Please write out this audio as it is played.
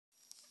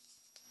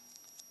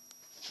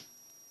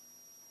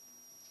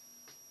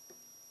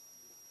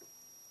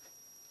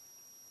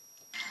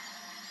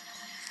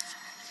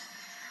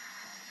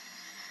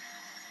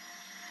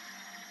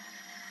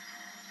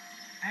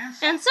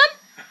Handsome?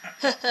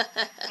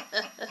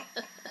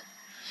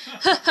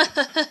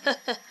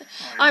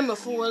 I'm a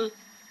fool.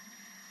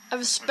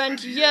 I've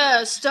spent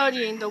years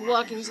studying the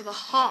workings of the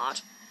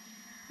heart,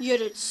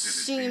 yet it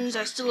seems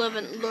I still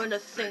haven't learned a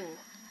thing.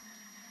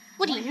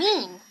 What do you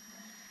mean?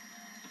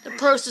 The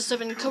process of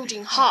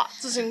encoding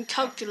hearts is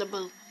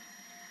incalculable.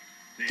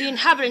 The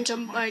inhabitant of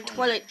my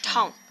Twilight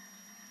Town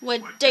were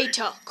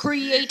data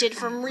created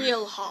from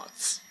real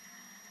hearts.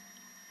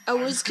 I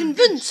was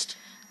convinced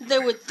they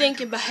would think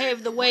and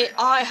behave the way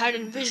I had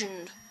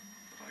envisioned,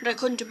 but I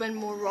couldn't have been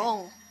more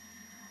wrong.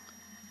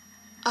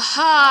 A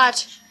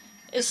heart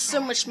is so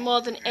much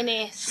more than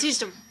any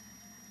system.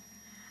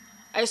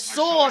 I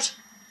saw it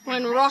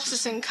when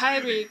Roxas and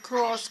Kyrie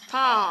crossed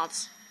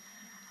paths.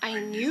 I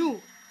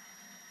knew,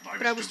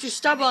 but I was too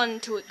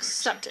stubborn to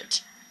accept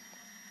it.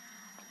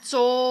 It's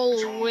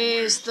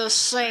always the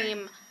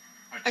same.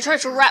 I try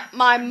to wrap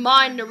my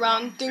mind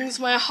around things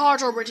my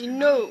heart already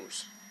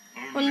knows,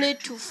 only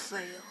to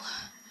fail.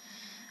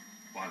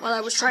 While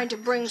I was trying to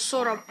bring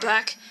Sora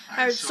back,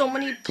 I had so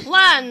many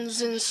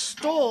plans in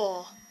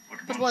store.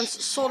 But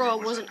once Sora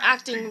was an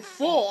acting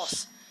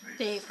force,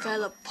 they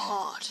fell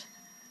apart.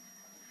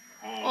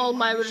 All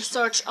my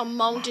research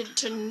amounted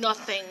to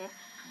nothing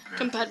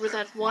compared with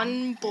that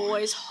one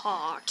boy's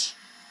heart.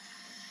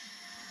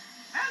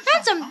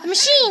 Handsome, the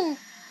machine!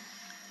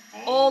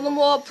 All the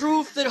more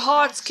proof that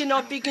hearts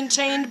cannot be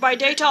contained by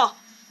data.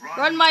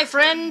 Run, my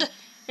friend.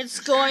 It's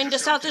going to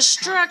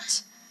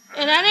self-destruct,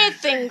 and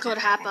anything could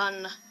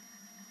happen.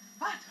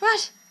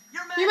 What?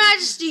 Your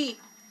Majesty!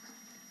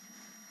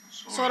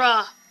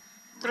 Sora,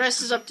 the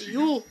rest is up to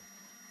you.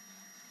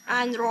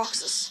 And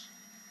Roxas.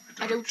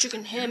 I doubt you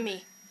can hear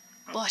me,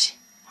 but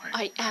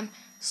I am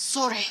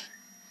sorry.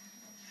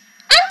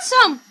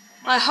 Handsome!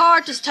 My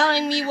heart is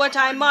telling me what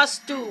I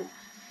must do.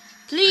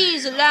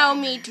 Please allow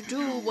me to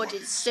do what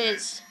it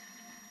says.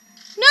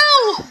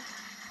 No!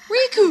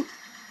 Riku!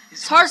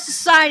 His heart's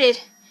decided.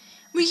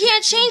 We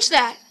can't change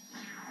that.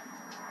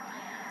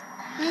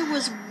 I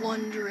was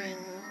wondering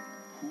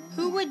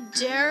who would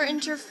dare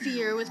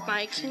interfere with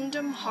my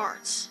Kingdom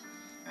Hearts.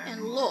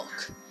 And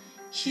look,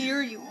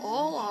 here you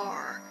all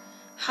are.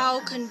 How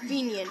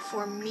convenient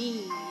for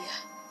me.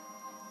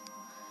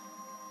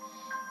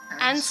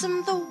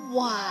 Ansem the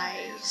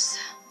Wise.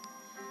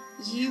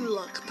 You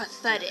look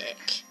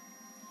pathetic.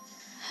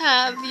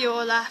 Have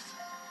your laugh.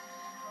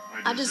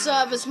 I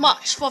deserve as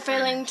much for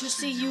failing to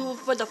see you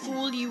for the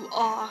fool you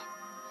are.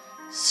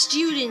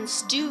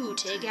 Students do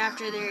take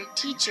after their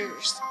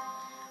teachers.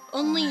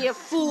 Only a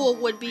fool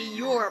would be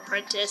your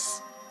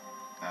apprentice.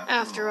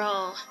 After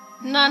all,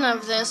 none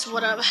of this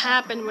would have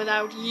happened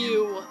without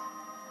you.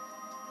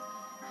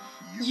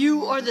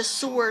 You are the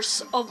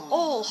source of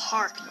all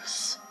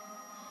Heartless.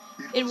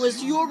 It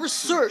was your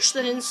research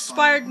that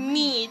inspired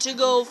me to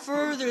go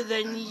further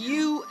than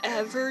you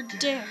ever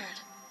dared.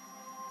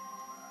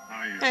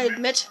 I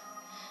admit,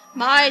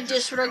 my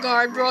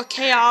disregard brought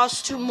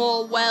chaos to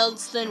more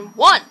worlds than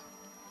one.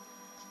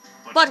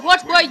 But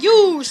what were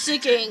you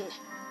seeking?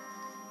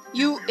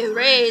 You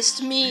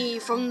erased me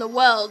from the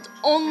world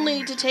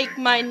only to take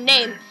my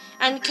name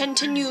and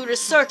continue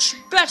research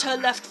better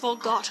left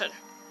forgotten.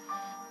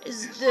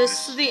 Is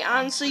this the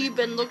answer you've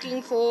been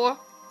looking for?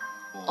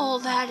 All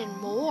that and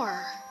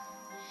more.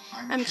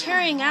 I'm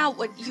carrying out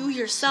what you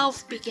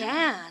yourself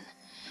began,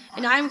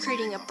 and I'm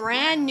creating a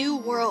brand new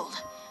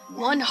world,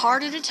 one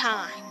heart at a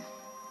time.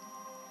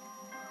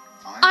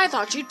 I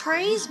thought you'd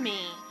praise me,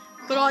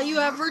 but all you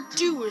ever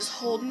do is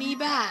hold me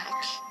back.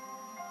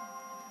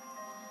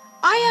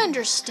 I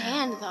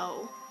understand,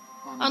 though.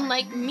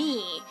 Unlike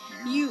me,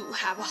 you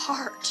have a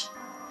heart,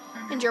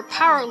 and you're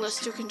powerless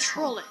to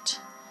control it.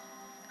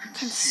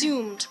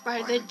 Consumed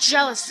by the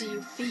jealousy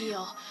you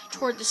feel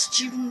toward the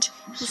student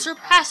who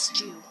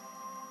surpassed you.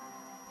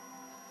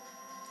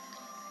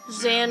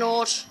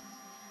 Xehanort,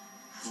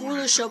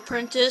 foolish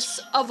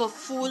apprentice of a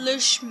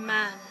foolish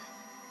man.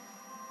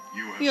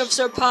 You have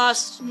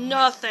surpassed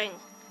nothing,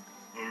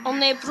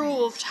 only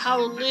proved how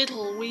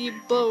little we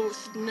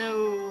both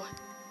know.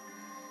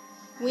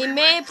 We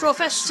may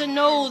profess to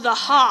know the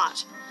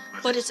heart,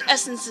 but its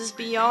essence is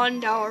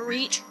beyond our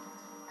reach.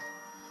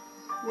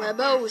 We're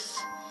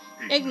both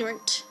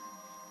ignorant,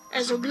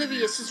 as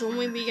oblivious as when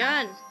we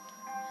began.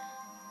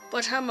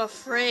 But I'm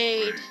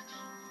afraid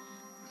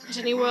that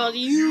any world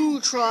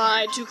you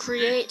try to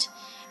create,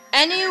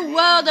 any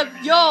world of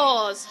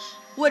yours,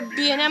 would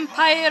be an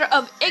empire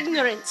of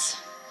ignorance.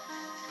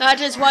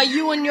 That is why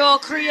you and your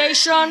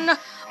creation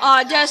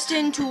are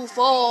destined to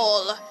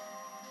fall.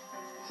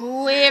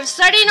 We've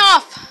said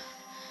enough.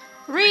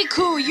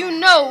 Riku, you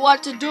know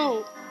what to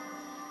do.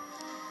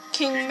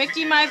 King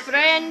Mickey, my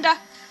friend,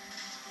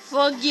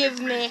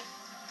 forgive me.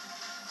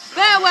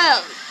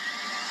 Farewell.